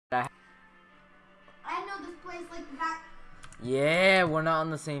place like the back. Yeah, we're not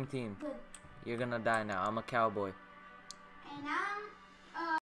on the same team. Good. You're gonna die now. I'm a cowboy. And I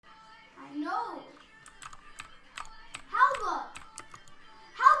know.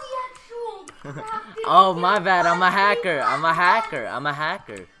 How the actual crap did Oh, you my kill bad. I'm a 5 hacker. people I'm a at hacker. once? I'm a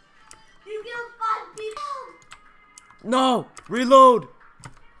hacker. You killed 5 people. No! Reload! Die!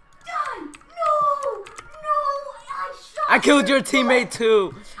 No! I shot I killed your teammate foot.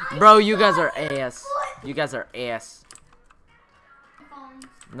 too! I Bro, you guys shot are your ass. foot. You guys are ass. Phones.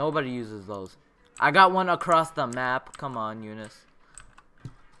 Nobody uses those. I got one across the map. Come on, Eunice.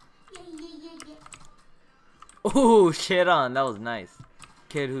 Yeah. Ooh, shit on. That was nice.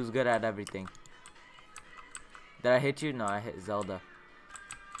 Kid who's good at everything. Did I hit you? No, I hit Zelda.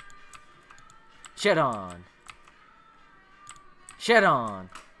 Shit on. Shit on.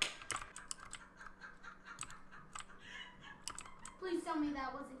 Please tell me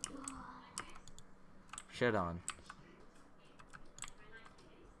that wasn't good. Shit on.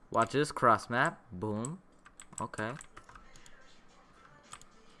 Watch this cross map. Boom. Okay.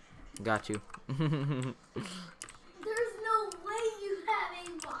 Got you. There's no way you have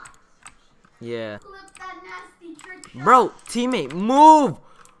aimbot. Yeah. Flip that nasty trick shot. Bro, teammate, move!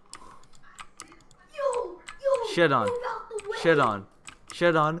 Yo, Shit on. move out the way. Shit on.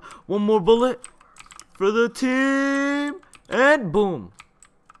 Shit on. One more bullet for the team. And boom.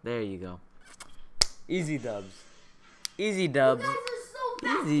 There you go. Easy dubs. Easy You dubs. guys are so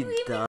fast. Easy You even dubs.